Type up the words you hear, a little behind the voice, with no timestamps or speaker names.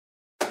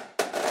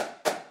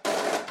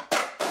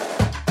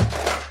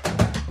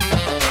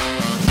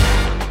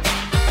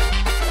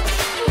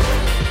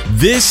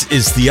This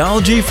is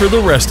Theology for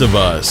the Rest of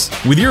Us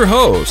with your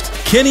host,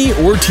 Kenny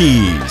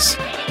Ortiz.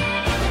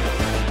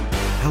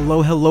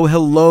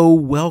 Hello.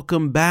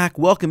 Welcome back.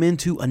 Welcome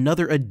into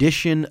another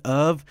edition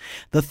of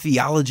the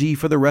Theology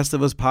for the Rest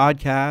of Us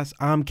podcast.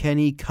 I'm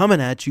Kenny, coming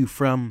at you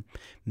from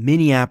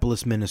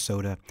Minneapolis,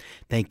 Minnesota.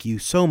 Thank you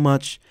so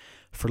much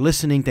for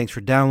listening. Thanks for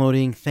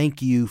downloading.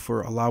 Thank you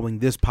for allowing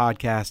this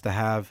podcast to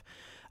have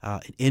an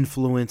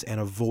influence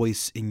and a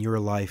voice in your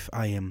life.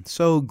 I am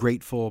so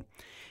grateful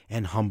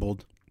and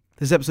humbled.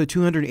 This is episode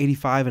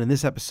 285, and in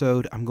this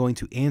episode, I'm going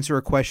to answer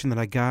a question that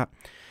I got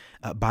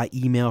by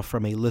email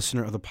from a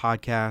listener of the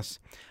podcast.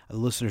 The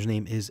listener's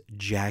name is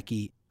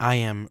Jackie. I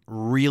am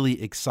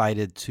really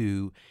excited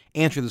to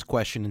answer this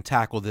question and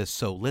tackle this,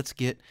 so let's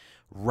get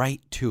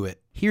right to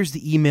it. Here's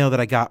the email that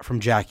I got from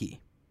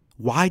Jackie.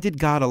 Why did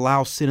God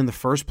allow sin in the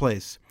first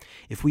place?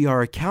 If we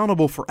are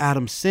accountable for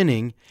Adam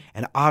sinning,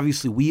 and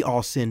obviously we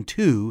all sin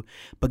too,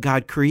 but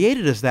God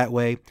created us that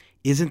way,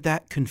 isn't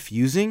that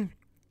confusing?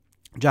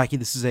 Jackie,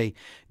 this is a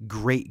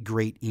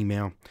great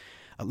email.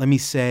 Let me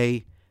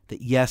say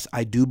that yes,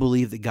 I do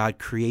believe that God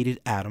created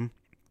Adam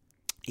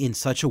in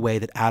such a way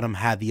that Adam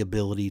had the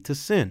ability to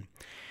sin.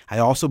 I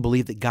also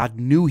believe that God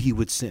knew he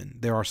would sin.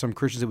 There are some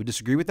Christians that would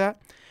disagree with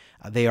that.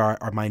 They are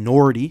a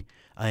minority.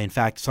 In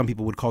fact, some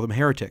people would call them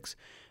heretics.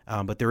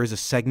 But there is a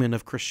segment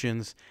of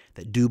Christians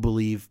that do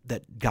believe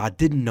that God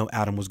didn't know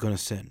Adam was going to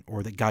sin,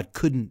 or that God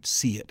couldn't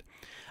see it.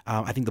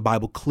 I think the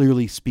Bible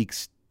clearly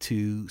speaks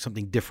to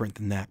something different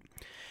than that.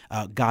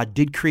 God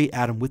did create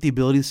Adam with the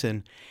ability to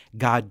sin.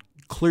 God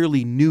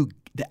clearly knew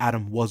that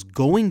Adam was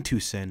going to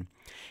sin,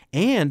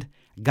 and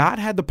God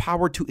had the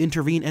power to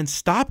intervene and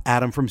stop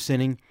Adam from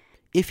sinning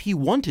if he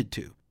wanted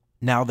to.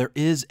 Now, there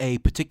is a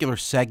particular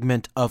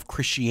segment of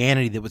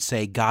Christianity that would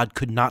say God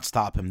could not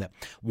stop him, that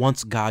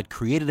once God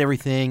created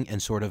everything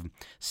and sort of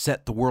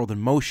set the world in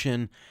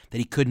motion, that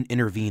he couldn't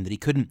intervene, that he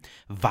couldn't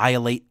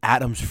violate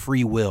Adam's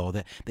free will,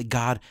 that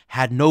God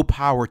had no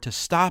power to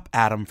stop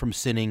Adam from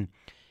sinning.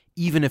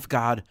 Even if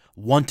God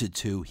wanted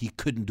to, he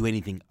couldn't do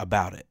anything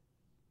about it.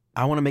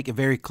 I want to make it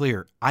very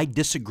clear. I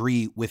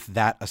disagree with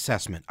that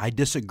assessment. I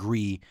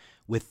disagree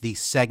with the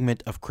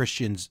segment of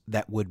Christians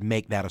that would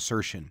make that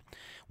assertion.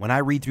 When I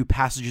read through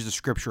passages of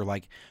Scripture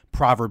like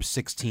Proverbs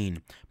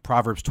 16,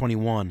 Proverbs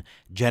 21,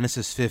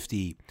 Genesis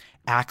 50,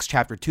 Acts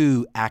chapter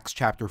 2, Acts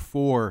chapter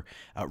 4,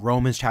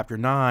 Romans chapter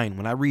 9,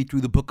 when I read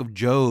through the book of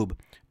Job,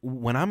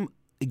 when I'm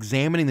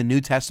examining the New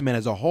Testament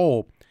as a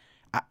whole,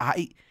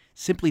 I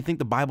simply think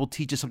the Bible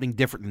teaches something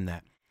different than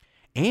that.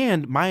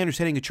 And my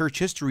understanding of church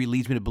history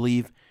leads me to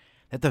believe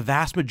that the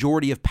vast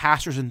majority of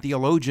pastors and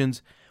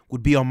theologians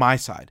would be on my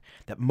side,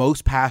 that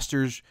most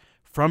pastors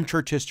from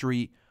church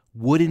history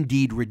would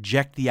indeed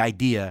reject the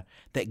idea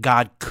that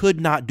God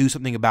could not do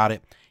something about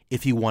it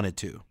if he wanted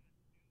to.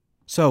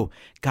 So,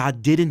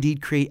 God did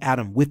indeed create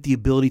Adam with the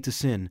ability to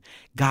sin.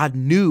 God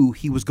knew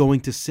he was going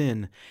to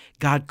sin.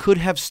 God could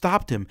have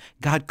stopped him.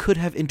 God could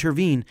have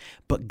intervened,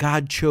 but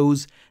God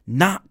chose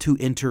not to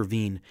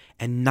intervene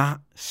and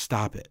not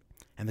stop it.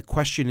 And the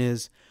question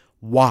is,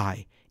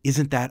 why?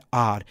 Isn't that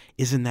odd?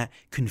 Isn't that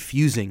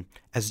confusing,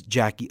 as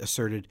Jackie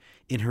asserted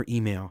in her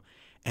email?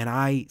 And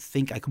I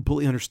think I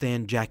completely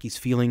understand Jackie's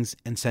feelings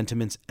and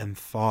sentiments and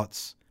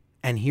thoughts.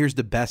 And here's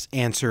the best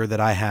answer that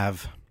I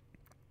have.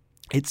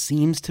 It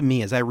seems to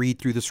me, as I read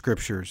through the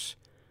Scriptures,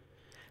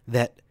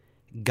 that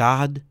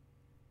God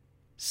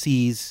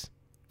sees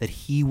that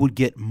he would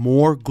get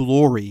more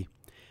glory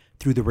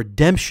through the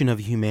redemption of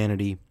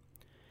humanity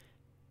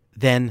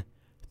than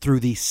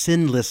through the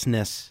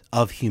sinlessness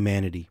of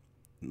humanity.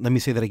 Let me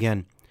say that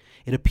again.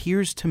 It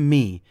appears to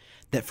me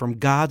that from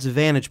God's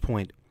vantage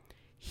point,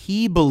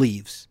 he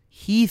believes,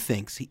 he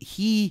thinks,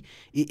 he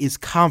is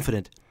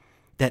confident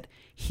that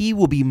he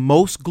will be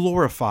most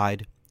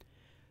glorified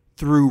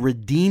through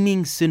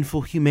redeeming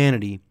sinful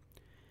humanity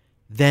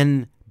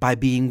than by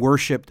being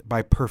worshiped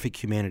by perfect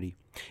humanity.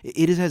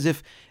 It is as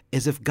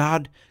if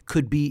God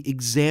could be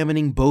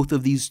examining both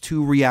of these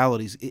two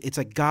realities. It's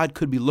like God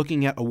could be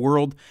looking at a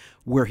world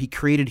where he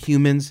created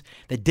humans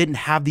that didn't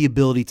have the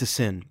ability to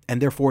sin and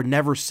therefore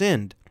never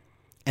sinned,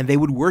 and they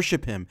would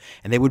worship him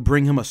and they would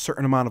bring him a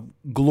certain amount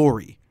of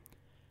glory.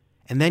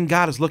 And then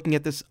God is looking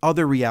at this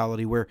other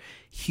reality where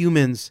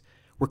humans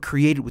were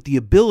created with the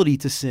ability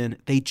to sin.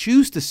 They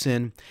choose to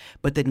sin,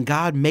 but then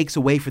God makes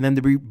a way for them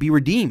to be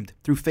redeemed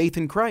through faith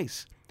in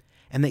Christ.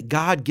 And that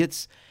God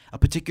gets a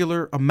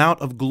particular amount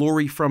of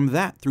glory from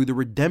that through the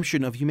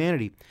redemption of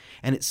humanity.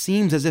 And it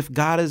seems as if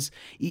God has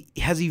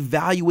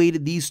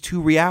evaluated these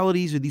two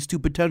realities, or these two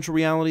potential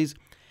realities,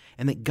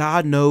 and that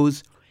God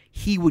knows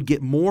he would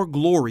get more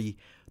glory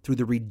through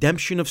the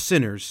redemption of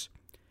sinners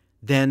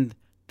than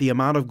the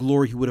amount of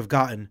glory he would have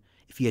gotten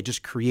if he had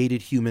just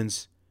created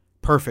humans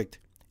perfect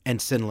and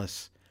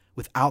sinless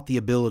without the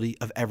ability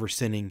of ever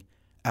sinning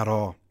at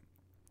all.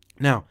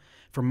 Now,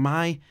 from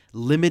my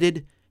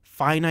limited,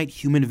 finite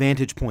human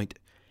vantage point,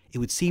 it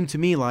would seem to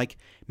me like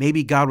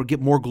maybe God would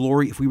get more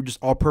glory if we were just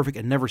all perfect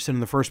and never sin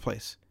in the first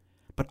place.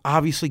 But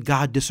obviously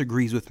God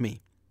disagrees with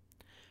me,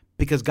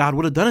 because God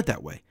would have done it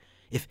that way.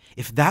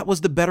 If that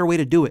was the better way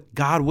to do it,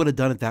 God would have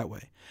done it that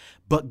way.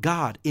 But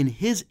God, in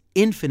his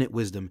infinite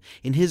wisdom,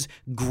 in his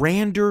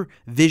grander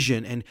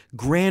vision and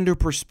grander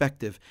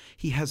perspective,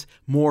 he has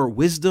more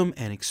wisdom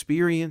and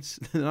experience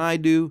than I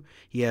do.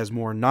 He has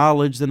more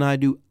knowledge than I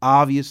do,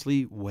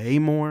 obviously, way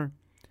more.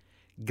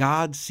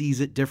 God sees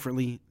it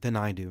differently than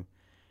I do.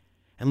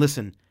 And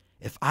listen,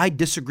 if I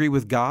disagree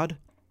with God,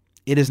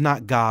 it is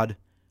not God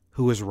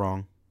who is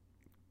wrong.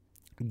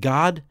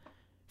 God,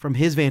 from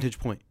his vantage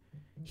point,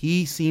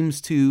 he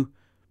seems to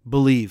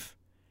believe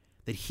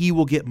that he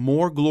will get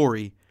more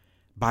glory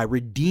by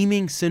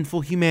redeeming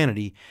sinful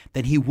humanity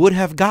than he would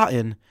have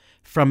gotten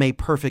from a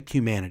perfect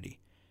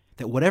humanity.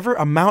 That whatever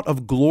amount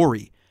of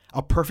glory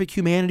a perfect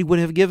humanity would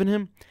have given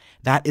him,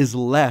 that is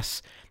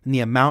less than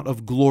the amount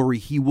of glory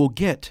he will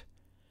get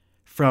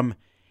from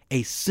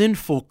a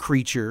sinful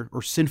creature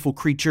or sinful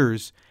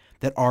creatures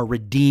that are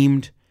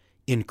redeemed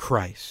in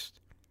Christ.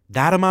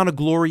 That amount of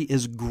glory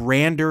is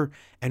grander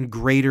and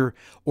greater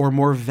or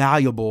more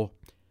valuable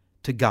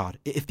to God.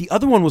 If the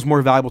other one was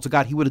more valuable to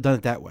God, he would have done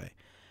it that way.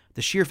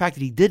 The sheer fact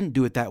that he didn't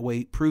do it that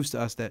way proves to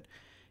us that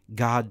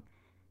God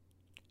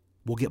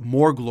will get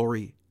more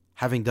glory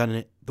having done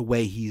it the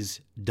way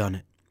he's done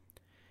it.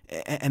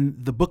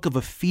 And the book of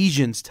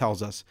Ephesians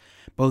tells us,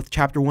 both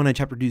chapter 1 and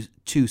chapter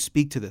 2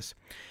 speak to this.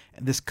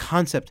 And this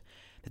concept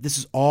that this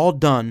is all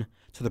done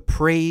to the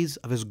praise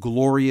of his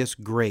glorious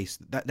grace.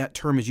 That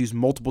term is used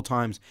multiple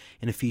times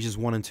in Ephesians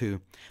 1 and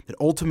 2. That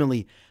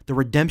ultimately the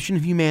redemption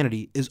of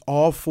humanity is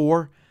all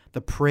for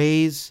the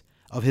praise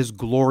of his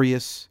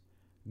glorious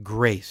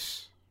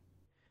grace.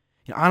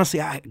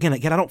 Honestly, I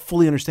don't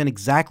fully understand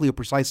exactly or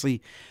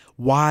precisely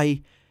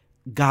why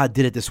God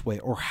did it this way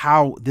or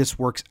how this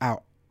works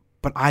out.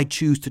 But I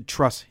choose to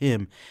trust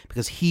him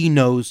because he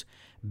knows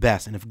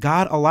best. And if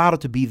God allowed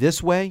it to be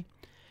this way,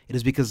 it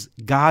is because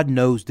God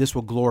knows this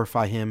will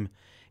glorify him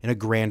in a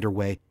grander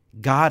way.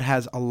 God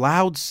has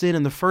allowed sin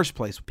in the first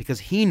place because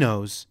he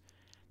knows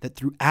that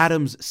through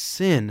Adam's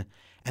sin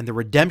and the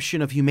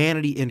redemption of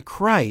humanity in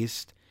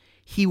Christ,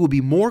 he will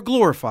be more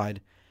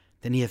glorified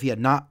than if he had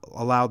not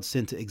allowed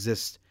sin to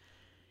exist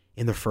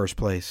in the first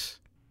place.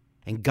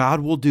 And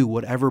God will do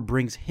whatever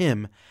brings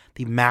him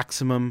the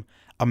maximum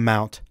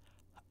amount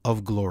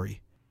of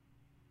glory.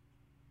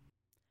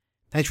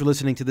 Thanks for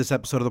listening to this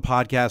episode of the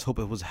podcast. Hope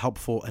it was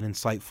helpful and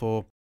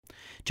insightful.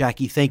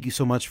 Jackie, thank you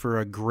so much for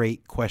a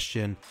great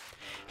question.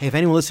 Hey, if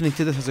anyone listening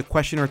to this has a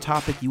question or a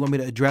topic you want me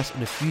to address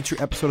in a future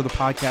episode of the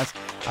podcast,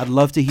 I'd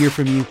love to hear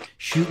from you.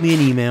 Shoot me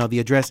an email. The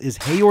address is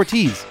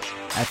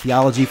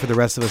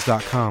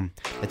heyortiz@theologyfortherestofus.com.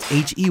 That's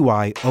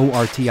HEYORTIZ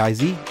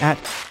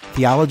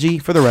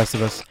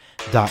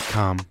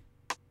 @theologyfortherestofus.com.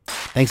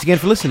 Thanks again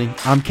for listening.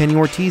 I'm Kenny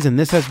Ortiz, and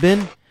this has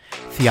been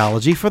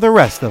Theology for the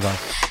Rest of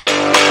Us.